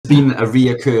been a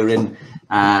reoccurring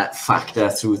factor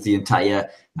through the entire,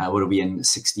 what are we in,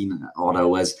 16 odd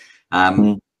hours.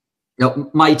 You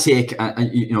know, my take,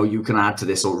 you know, you can add to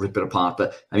this or rip it apart,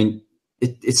 but I mean,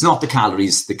 it's not the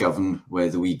calories that govern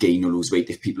whether we gain or lose weight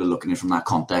if people are looking at it from that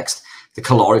context. The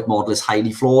caloric model is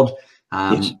highly flawed.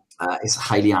 Yes. It's a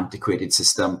highly antiquated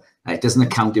system. It doesn't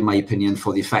account, in my opinion,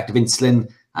 for the effect of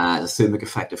insulin, the thermic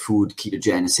effect of food,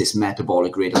 ketogenesis,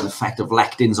 metabolic rate, and the effect of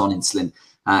lectins on insulin.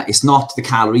 It's not the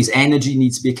calories. Energy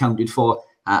needs to be accounted for.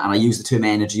 And I use the term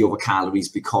energy over calories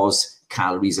because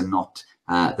calories are not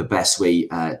the best way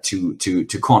to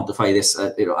quantify this.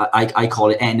 You know, I call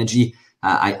it energy.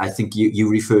 I think you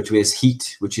refer to it as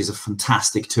heat, which is a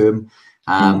fantastic term.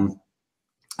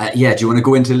 Yeah, do you want to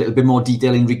go into a little bit more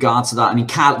detail in regards to that? I mean,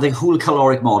 the whole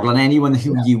caloric model, and anyone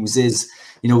who uses,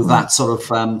 you know, that sort of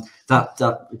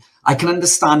that I can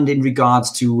understand in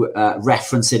regards to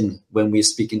referencing when we're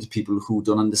speaking to people who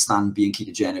don't understand being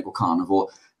ketogenic or carnivore,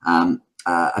 and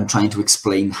trying to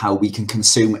explain how we can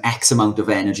consume X amount of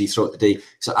energy throughout the day.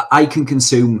 So I can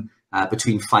consume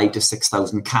between 5,000 to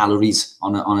 6,000 calories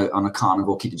on a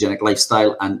carnivore ketogenic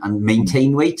lifestyle and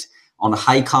maintain weight. On a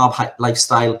high carb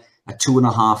lifestyle, at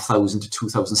 2,500 to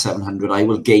 2,700, I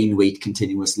will gain weight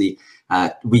continuously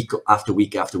week after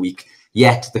week after week.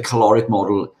 Yet the caloric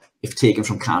model, if taken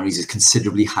from calories, is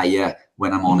considerably higher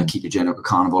when I'm on a ketogenic or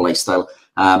carnivore lifestyle.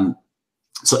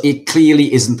 So it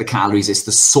clearly isn't the calories, it's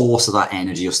the source of that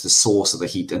energy, it's the source of the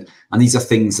heat. And these are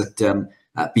things that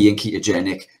being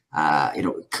ketogenic, you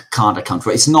know, can't account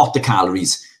for. It's not the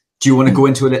calories. Do you want to go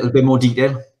into a little bit more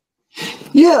detail?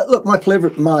 Yeah, look, my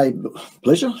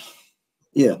pleasure.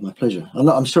 Yeah, my pleasure.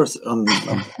 I'm sure it's, I'm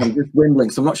just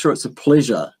rambling, so I'm not sure it's a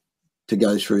pleasure to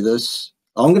go through this.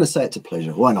 I'm going to say it's a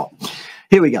pleasure. Why not?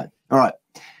 Here we go. All right.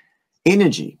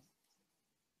 Energy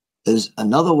is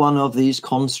another one of these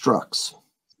constructs.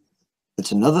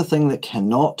 It's another thing that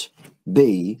cannot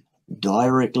be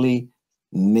directly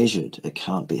measured. It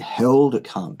can't be held. It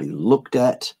can't be looked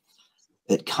at.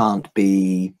 It can't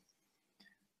be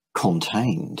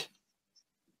contained,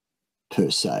 per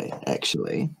se,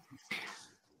 actually.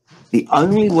 The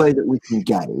only way that we can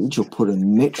gauge or put a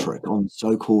metric on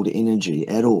so-called energy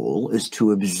at all is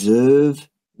to observe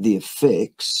the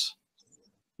effects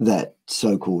that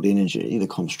so-called energy, the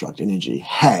construct energy,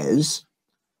 has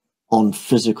on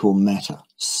physical matter,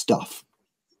 stuff,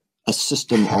 a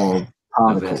system of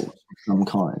particles of some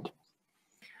kind.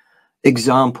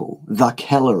 Example, the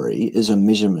calorie is a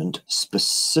measurement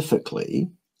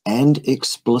specifically and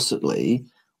explicitly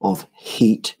of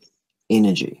heat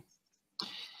energy.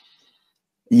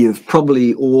 You've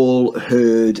probably all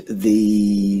heard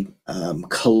the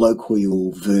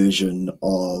colloquial version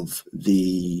of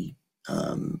the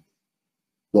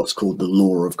what's called the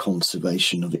law of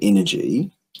conservation of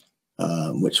energy,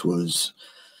 which was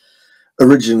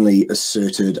originally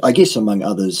asserted, I guess among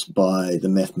others, by the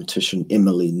mathematician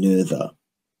Emily Noether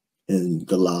in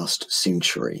the last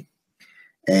century.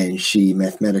 And she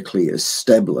mathematically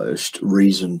established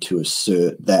reason to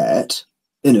assert that,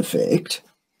 in effect,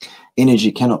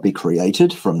 energy cannot be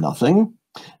created from nothing,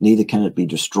 neither can it be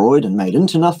destroyed and made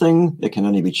into nothing. It can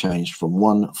only be changed from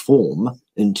one form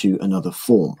into another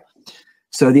form.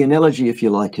 So the analogy, if you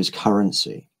like, is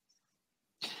currency.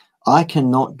 I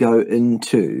cannot go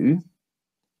into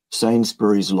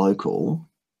Sainsbury's local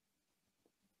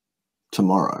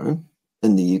tomorrow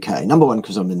in the UK. Number one,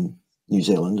 because I'm in New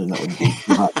Zealand, and that would be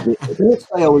hard to get. Let's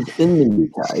say I was in the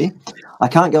UK. I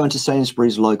can't go into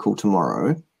Sainsbury's local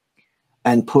tomorrow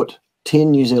and put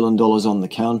 10 New Zealand dollars on the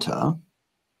counter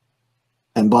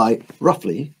and buy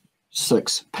roughly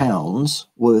 £6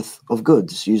 worth of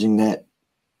goods using that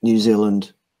New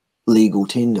Zealand legal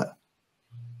tender.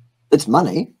 It's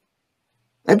money.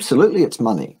 Absolutely, it's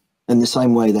money. In the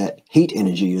same way that heat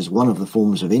energy is one of the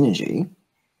forms of energy.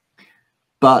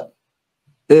 But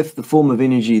if the form of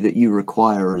energy that you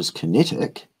require is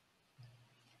kinetic,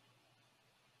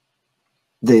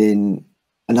 then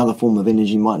another form of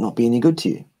energy might not be any good to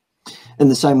you. In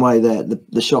the same way that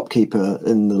the shopkeeper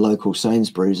in the local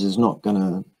Sainsbury's is not going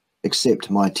to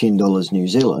accept my $10 New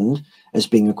Zealand as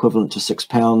being equivalent to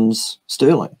 £6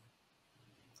 sterling,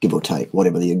 give or take,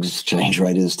 whatever the exchange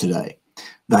rate is today.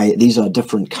 These are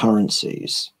different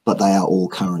currencies, but they are all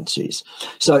currencies.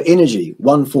 So energy,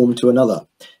 one form to another,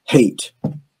 heat,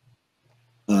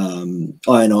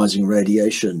 ionizing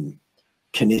radiation,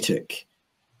 kinetic,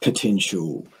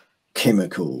 potential,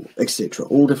 chemical, etc.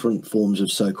 All different forms of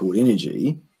so-called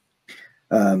energy,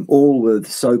 all with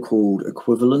so-called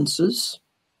equivalences,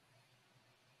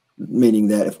 meaning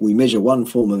that if we measure one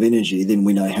form of energy, then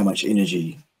we know how much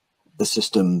energy the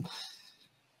system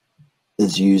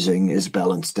is using, is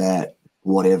balanced at,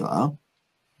 whatever.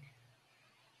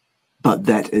 But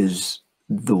that is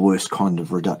the worst kind of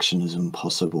reductionism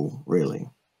possible, really.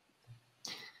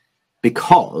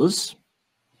 Because,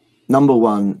 number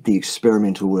one, the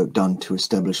experimental work done to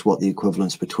establish what the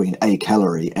equivalence between a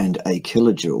calorie and a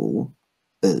kilojoule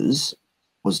is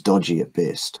was dodgy at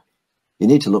best. You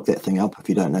need to look that thing up if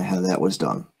you don't know how that was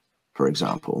done, for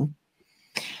example.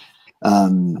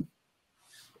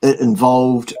 It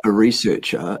involved a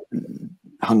researcher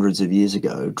hundreds of years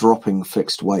ago dropping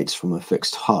fixed weights from a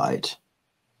fixed height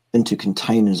into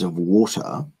containers of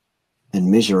water and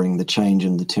measuring the change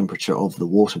in the temperature of the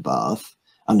water bath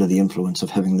under the influence of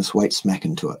having this weight smack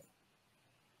into it.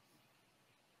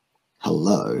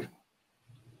 Hello.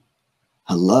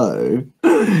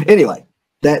 Anyway,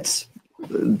 that's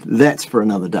for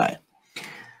another day.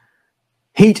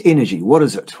 Heat energy, what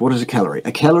is it? What is a calorie?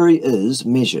 A calorie is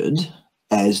measured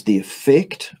as the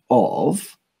effect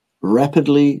of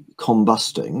rapidly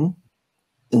combusting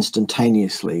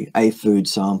instantaneously a food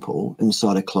sample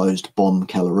inside a closed bomb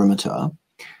calorimeter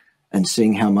and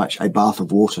seeing how much a bath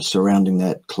of water surrounding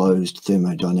that closed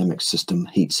thermodynamic system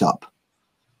heats up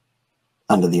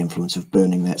under the influence of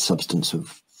burning that substance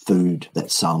of food,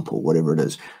 that sample, whatever it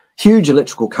is. Huge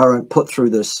electrical current put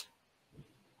through this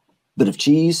bit of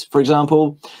cheese, for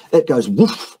example. It goes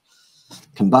woof,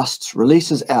 combusts,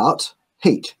 releases out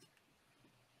heat,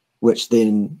 which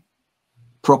then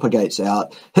propagates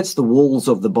out, hits the walls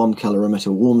of the bomb calorimeter,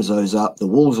 warms those up. The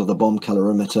walls of the bomb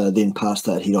calorimeter then pass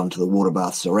that heat onto the water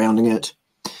bath surrounding it.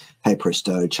 Hey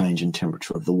presto, change in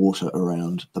temperature of the water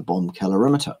around the bomb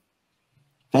calorimeter.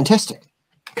 Fantastic.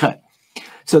 Okay,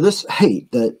 so this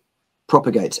heat that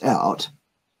propagates out,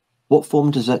 what form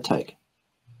does that take?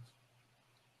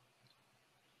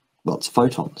 Well, it's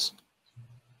photons.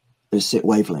 It's set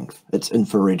wavelength. It's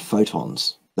infrared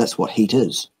photons. That's what heat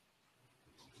is.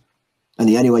 And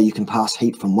the only way you can pass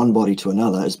heat from one body to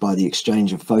another is by the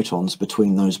exchange of photons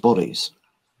between those bodies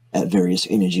at various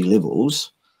energy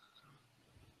levels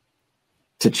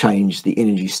to change the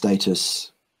energy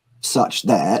status such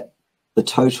that the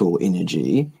total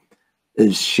energy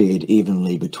is shared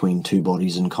evenly between two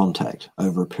bodies in contact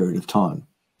over a period of time.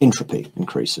 Entropy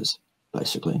increases,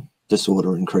 basically.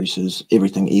 Disorder increases,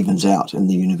 everything evens out in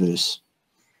the universe.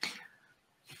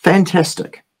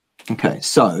 Fantastic. Okay,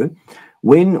 so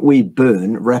when we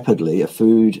burn rapidly a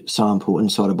food sample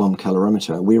inside a bomb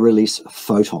calorimeter, we release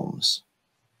photons.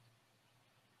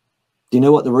 Do you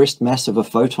know what the rest mass of a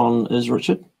photon is,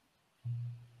 Richard?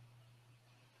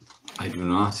 I do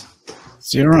not.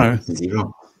 Zero.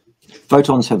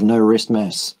 Photons have no rest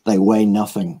mass. They weigh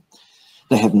nothing.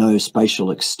 They have no spatial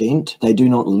extent. They do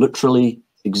not literally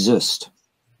exist.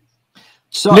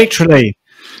 So, literally.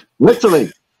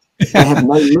 They have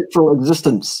no literal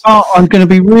existence. Oh, I'm going to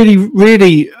be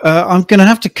really, I'm going to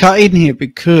have to cut in here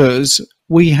because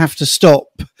we have to stop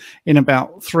in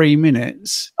about 3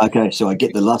 minutes. Okay, so I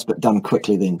get the last bit done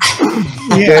quickly then.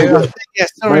 Yeah,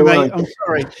 sorry, mate. I'm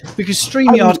sorry. Because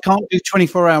StreamYard can't do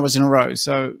 24 hours in a row,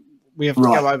 so we have to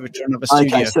go over to another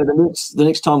studio. Okay, so the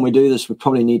next time we do this, we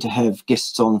probably need to have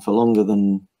guests on for longer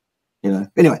than, you know.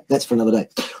 Anyway, that's for another day.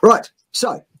 Right,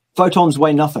 so photons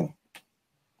weigh nothing.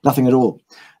 Nothing at all.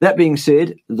 That being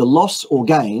said, the loss or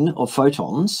gain of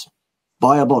photons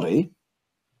by a body,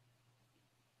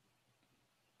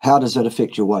 how does that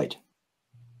affect your weight?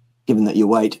 Given that your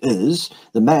weight is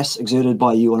the mass exerted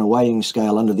by you on a weighing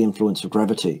scale under the influence of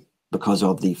gravity because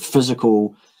of the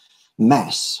physical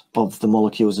mass of the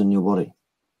molecules in your body.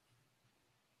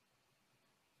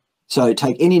 So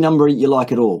take any number you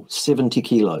like at all, 70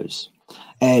 kilos.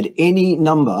 Add any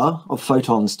number of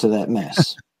photons to that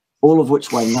mass, all of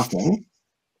which weigh nothing.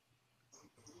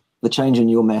 The change in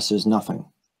your mass is nothing.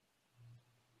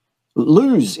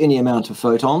 Lose any amount of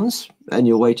photons and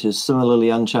your weight is similarly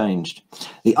unchanged.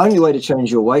 The only way to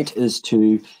change your weight is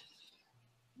to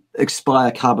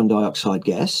expire carbon dioxide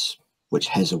gas, which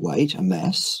has a weight, a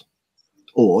mass,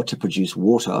 or to produce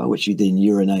water, which you then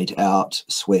urinate out,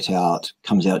 sweat out,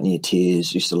 comes out in your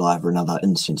tears, your saliva, and other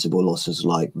insensible losses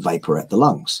like vapor at the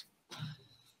lungs.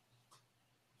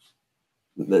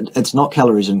 It's not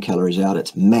calories in, calories out.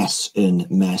 It's mass in,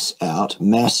 mass out.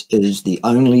 Mass is the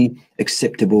only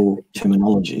acceptable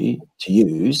terminology to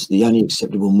use, the only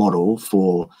acceptable model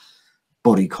for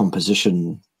body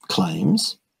composition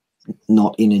claims,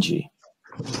 not energy.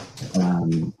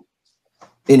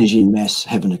 Energy and mass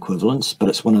have an equivalence, but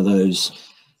it's one of those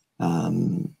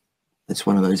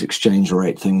exchange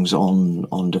rate things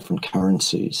on different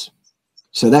currencies.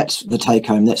 So that's the take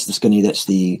home, that's the skinny, that's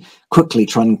the quickly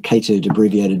truncated,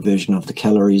 abbreviated version of the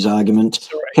calories argument.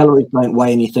 Right. Calories don't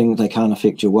weigh anything, they can't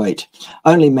affect your weight.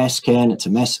 Only mass can, it's a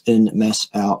mass in, mass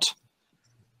out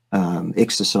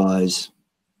exercise,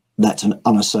 that's an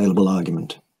unassailable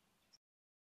argument.